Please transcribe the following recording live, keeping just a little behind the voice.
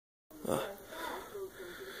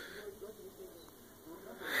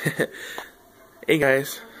Hey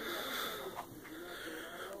guys,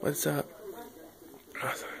 what's up? I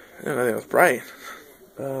think it was bright.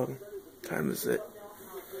 Time is it?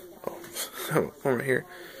 Oh, I'm right here.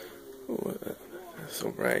 Ooh, that's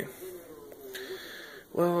so bright.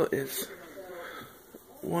 Well, it's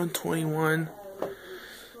 1:21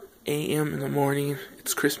 a.m. in the morning.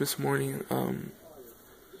 It's Christmas morning.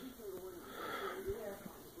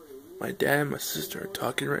 My dad and my sister are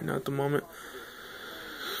talking right now at the moment.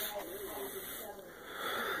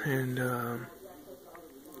 And,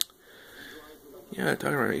 yeah,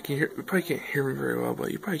 talking right now. You probably can't hear me very well,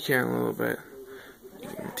 but you probably can a little bit. The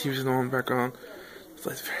TV's on in the background.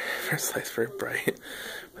 It's very bright.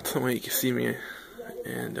 But the way you can see me.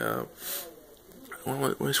 And, I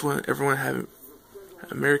wish everyone have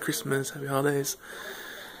a Merry Christmas, Happy Holidays.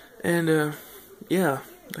 And, yeah,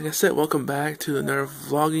 like I said, welcome back to another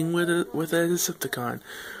vlogging with a Decepticon.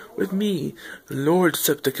 With me, Lord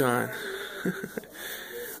Decepticon.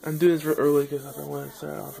 I'm doing this real early because I want to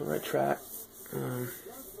start off the right track.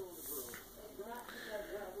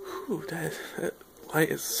 That light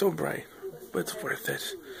is so bright, but it's worth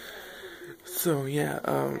it. So yeah,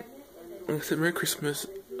 like I said, Merry Christmas.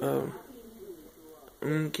 I'm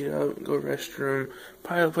gonna get out, go to the restroom,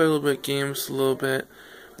 probably play a little bit of games, a little bit.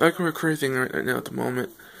 I'm not gonna record anything right now at the moment.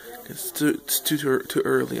 It's too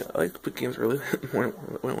early. I like to play games early when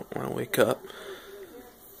I wake up.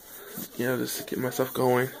 You know, just to get myself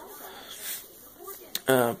going.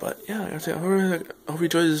 But yeah, like I said, I hope you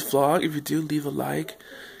enjoyed this vlog. If you do, leave a like.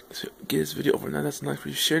 Get this video over now. That's nice. If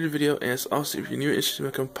you share the video, and it's also, if you're new and interested in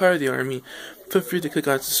becoming part of the army, feel free to click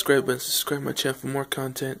on the subscribe button. Subscribe to my channel for more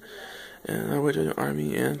content. And I will join the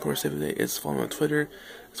army. And of course, every day is follow me on Twitter.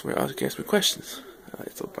 That's where I also can ask me questions.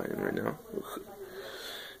 It's all biting right now.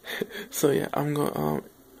 So yeah, I'm gonna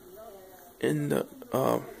I'm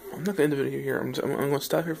not gonna end the video here. I'm gonna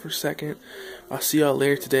stop here for a second. I'll see y'all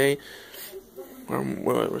later today. I'm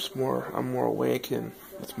more awake, and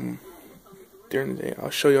it's during the day. I'll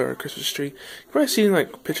show you our Christmas tree. You've probably seen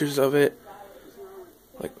like pictures of it,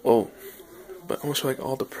 but I'm gonna show like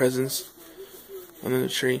all the presents under the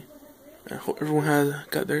tree. I hope everyone has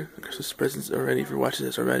got their Christmas presents already. If you're watching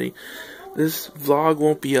this already, this vlog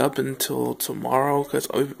won't be up until tomorrow because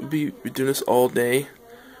I'll be doing this all day.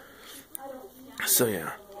 So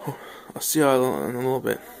yeah, I'll see y'all in a little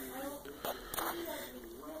bit.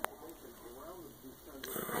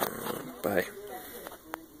 Bye.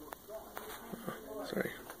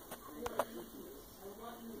 Sorry.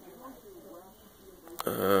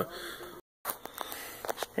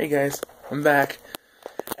 Hey guys, I'm back.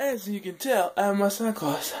 As you can tell, I have my Santa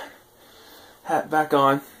Claus hat back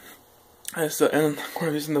on. And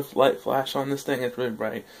I'm using the light flash on this thing. It's really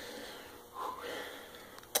bright.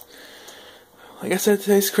 Like I said,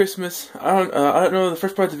 today's Christmas. I don't know. The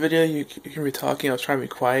first part of the video, you can be talking. I was trying to be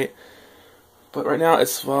quiet, but right now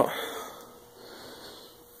it's about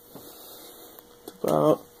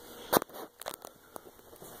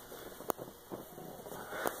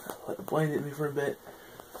blinded me for a bit.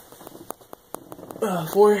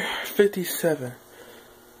 4:57,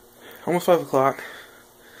 almost 5 o'clock,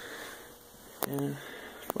 and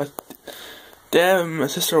my dad and my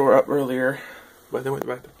sister were up earlier, but they went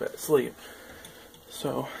back to bed, sleep.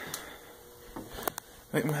 So,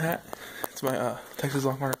 like my hat, it's my Texas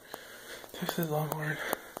Longhorn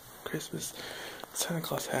Christmas Santa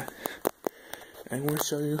Claus hat. And I'm going to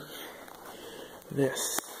show you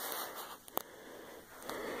this.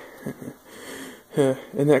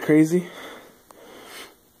 Isn't that crazy?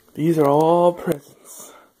 These are all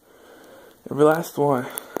presents. Every last one,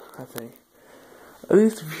 I think. At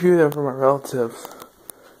least a few of them from my relatives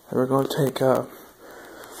that we're going to take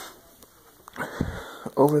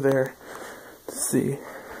over there to see.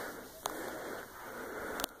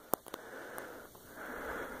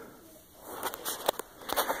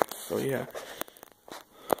 So yeah,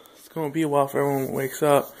 it's going to be a while for everyone wakes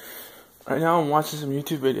up. Right now I'm watching some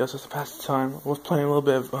YouTube videos just to pass the time. I was playing a little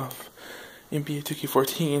bit of NBA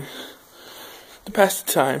 2K14 to pass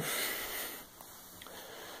the time.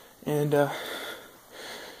 And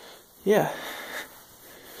yeah.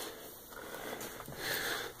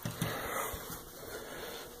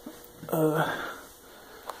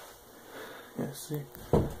 Yeah, see,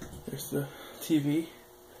 there's the TV.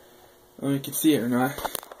 I don't know if you can see it or not.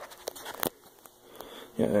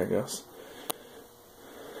 Yeah, there it goes.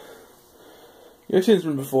 You've seen this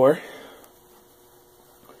one before.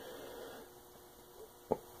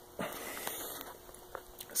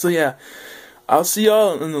 So yeah, I'll see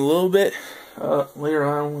y'all in a little bit later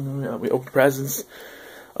on when we open presents.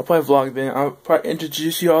 I'll probably vlog then. I'll probably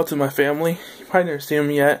introduce you all to my family. You probably never seen them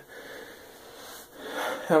yet.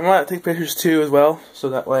 I might take pictures too as well, so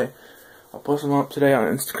that way I'll post them up today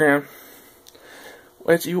on Instagram.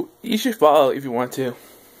 Which you should follow if you want to.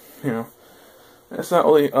 You know, it's not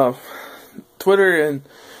only Twitter, and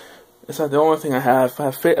it's not the only thing I have. I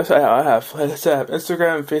have, like I said, I have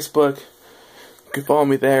Instagram and Facebook. You can follow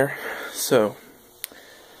me there. So,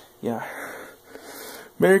 yeah.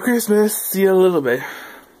 Merry Christmas. See you in a little bit.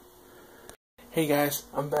 Hey guys,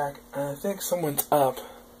 I'm back, and I think someone's up.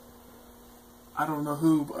 I don't know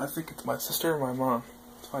who, but I think it's my sister or my mom.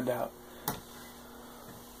 Let's find out.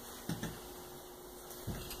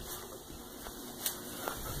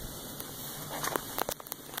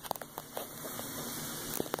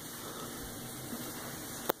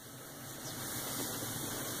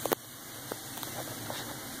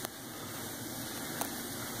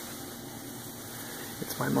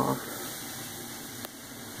 It's my mom.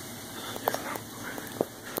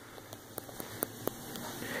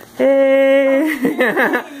 Hey!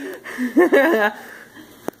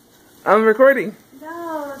 I'm recording.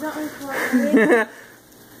 No, don't record me.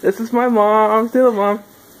 This is my mom. I'm still a mom.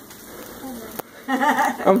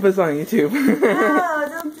 I'm just on YouTube. No,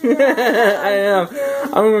 don't do that. I am.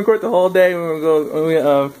 I'm gonna record the whole day when we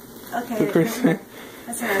go. Okay. To Christmas.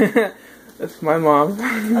 That's right. That's my mom.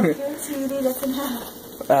 Okay, sweetie, that's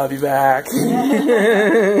enough. I'll be back.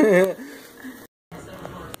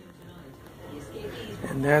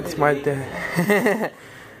 And that's my dad.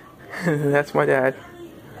 That's my dad.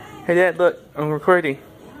 Hey Dad, look, I'm recording.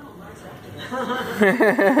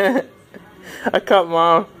 I caught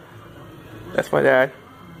Mom. That's my dad.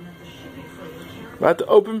 About to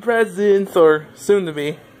open presents, or soon to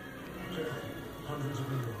be.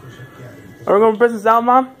 Are we going to presents out,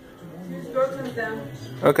 Mom?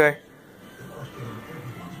 Okay.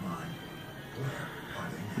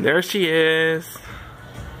 There she is.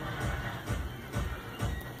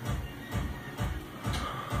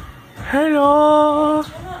 Hello.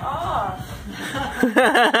 Turn it off.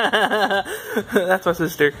 That's my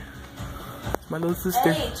sister. My little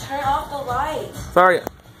sister. Hey, turn off the light. Sorry.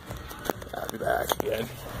 I'll be back again.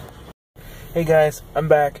 Hey guys, I'm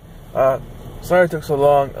back. Sorry it took so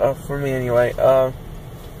long for me anyway.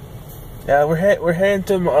 Yeah, we're heading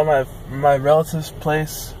to my relative's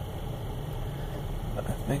place. I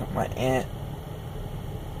think my aunt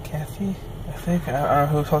Kathy. I think I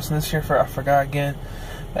don't know who's hosting this year. I forgot again.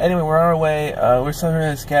 But anyway, we're on our way. We're stopping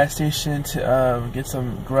at this gas station to get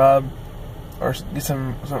some grub, or get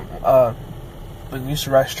some like use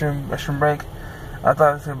the restroom break. I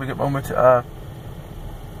thought it was gonna be a good moment to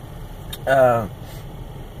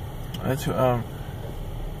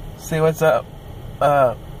say what's up.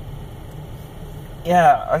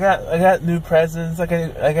 Yeah, I got new presents. I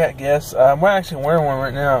got gifts. I'm actually wearing one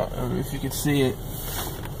right now, if you can see it.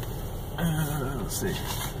 Let's see.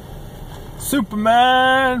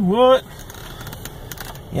 Superman, what?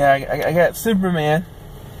 Yeah, I got Superman.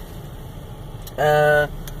 I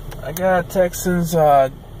got Texans.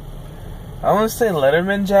 I want to say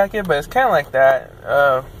Letterman jacket, but it's kind of like that.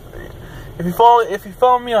 If you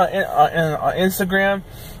follow me on Instagram,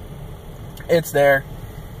 it's there.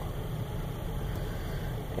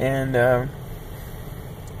 And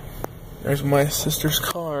there's my sister's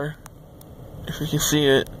car. If you can see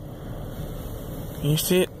it, can you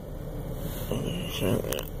see it?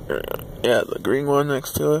 Yeah, the green one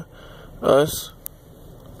next to us.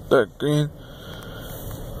 Dark green.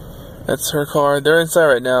 That's her car. They're inside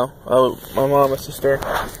right now. My mom, my sister.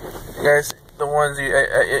 You guys, the ones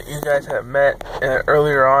you guys have met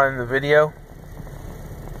earlier on in the video.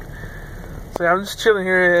 So yeah, I'm just chilling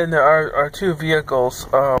here in our two vehicles.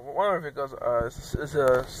 One of our vehicles is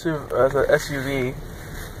a SUV.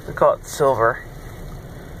 They call it Silver.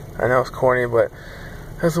 I know it's corny, but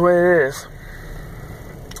that's the way it is.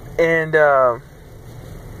 And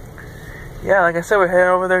yeah, like I said, we're heading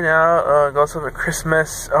over there now. Go celebrate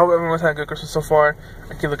Christmas. I hope everyone's had a good Christmas so far.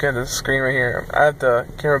 I keep looking at the screen right here. I have the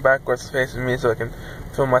camera backwards facing me so I can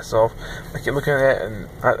film myself. I keep looking at it and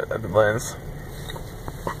at the lens.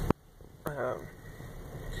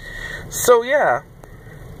 So yeah,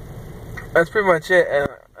 that's pretty much it.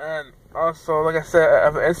 And also, like I said, I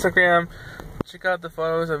have an Instagram. Check out the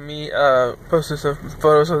photos of me posting some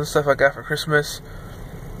photos of the stuff I got for Christmas.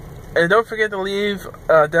 And don't forget to leave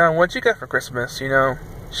down what you got for Christmas. You know,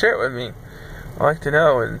 share it with me. I like to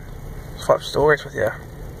know and swap stories with you,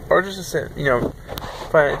 or just to sit, you know,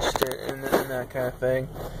 find interested in that kind of thing,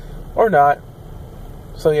 or not.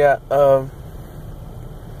 So yeah, I'll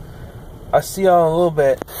see y'all in a little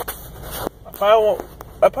bit.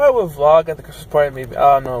 I probably will vlog at the Christmas party. Maybe,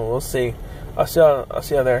 I don't know. We'll see. I'll see y'all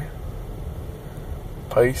there.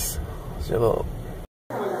 Peace. See you little.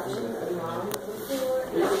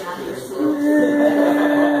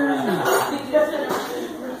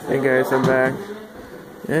 Hey guys, I'm back.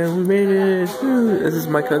 And we made it. This is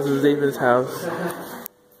my cousin David's house.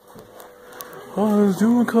 As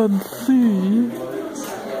you can see,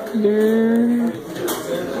 there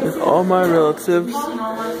is all my relatives.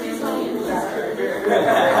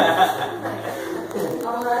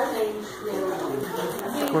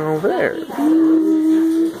 What's going on over there?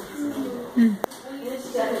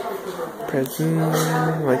 Present,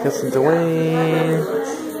 my cousin Dwayne.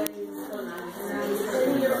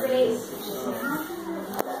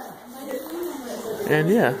 And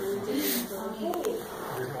yeah.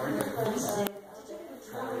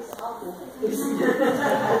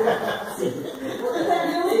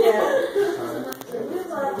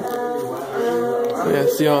 Yeah,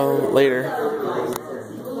 see y'all later.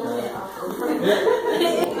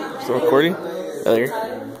 Still recording? Later.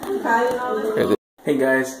 Hey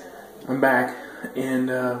guys, I'm back, and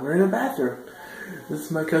we're in the bathroom. This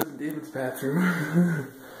is my cousin David's bathroom.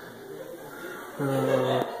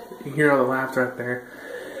 You hear all the laughter out there.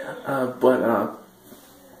 But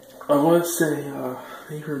I want to say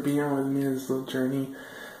thank you for being on with me on this little journey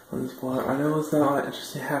on this vlog. I know it's not a lot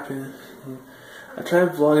interesting happening. I tried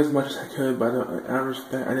to vlog as much as I could, but out of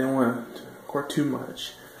respect, I didn't want to record too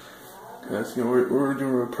much. Because, you know, we're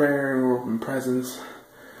doing a prayer and we're opening presents.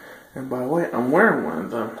 And by the way, I'm wearing one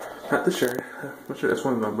of them. Not the shirt. I'm sure that's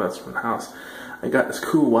one of them, but that's from the house. I got this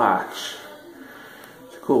cool watch.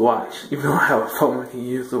 It's a cool watch. Even though I have a phone I can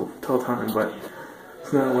use the whole time, but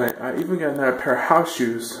it's not a way. I even got another pair of house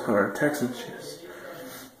shoes, or Texan shoes.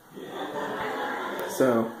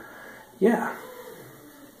 So, yeah.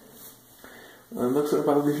 It looks like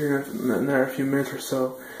I'll be here in another few minutes or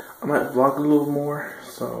so. I might vlog a little more.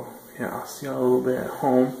 So, yeah, I'll see y'all a little bit at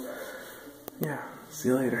home. Yeah, see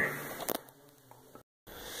you later.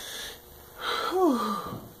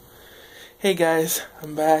 Hey guys,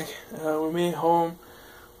 I'm back. We made it home.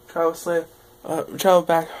 Traveled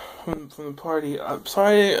back from the party. I'm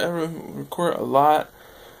sorry I didn't record a lot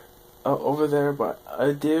over there, but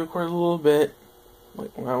I did record a little bit,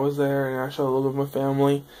 like when I was there, and I showed a little bit of my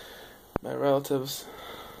family, my relatives,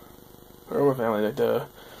 or my family, like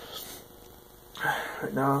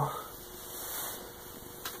right now.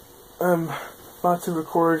 I'm about to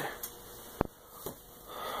record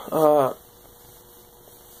a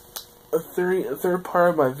third part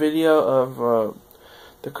of my video of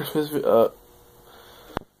the Christmas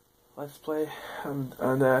Let's Play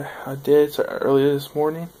that I did earlier this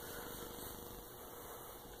morning.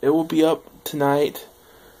 It will be up tonight,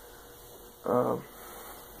 or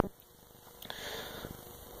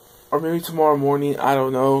maybe tomorrow morning. I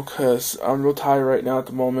don't know, cause I'm real tired right now at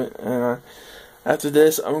the moment. And after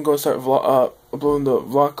this, I'm gonna start uploading the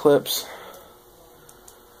vlog clips.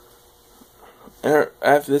 And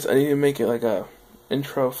after this, I need to make it like a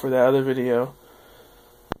intro for that other video.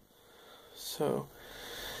 So,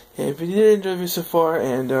 yeah, if you did enjoy me so far,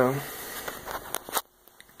 and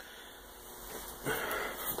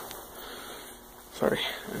sorry,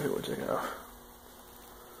 where'd I go?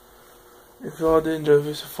 If you all did enjoy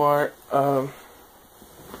me so far,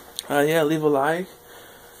 yeah, leave a like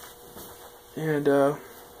and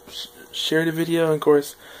share the video, and of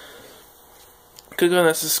course, click on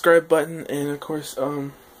that subscribe button, and of course,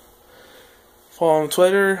 follow on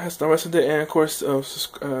Twitter. That's the rest of it, and of course,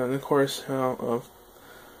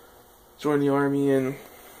 join the army, and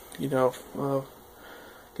you know,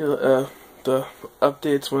 get the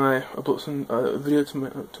updates when I upload some video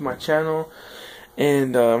to my channel,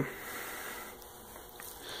 and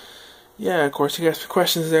yeah, of course, you guys have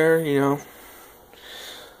questions there, you know.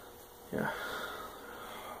 Yeah.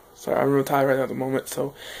 Sorry, I'm real tired right now at the moment,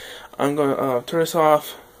 so I'm gonna turn this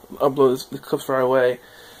off, upload the clips right away.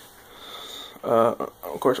 Of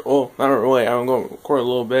course, not right away. I'm gonna record a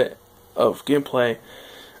little bit of gameplay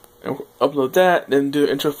and upload that, then do an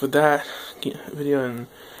intro for that video, and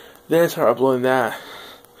then start uploading that.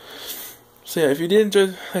 So yeah, if you did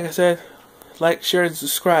enjoy, like I said, like, share, and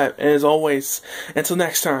subscribe. And as always, until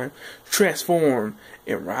next time, transform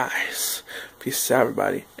and rise. Peace out,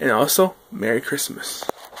 everybody. And also, Merry Christmas.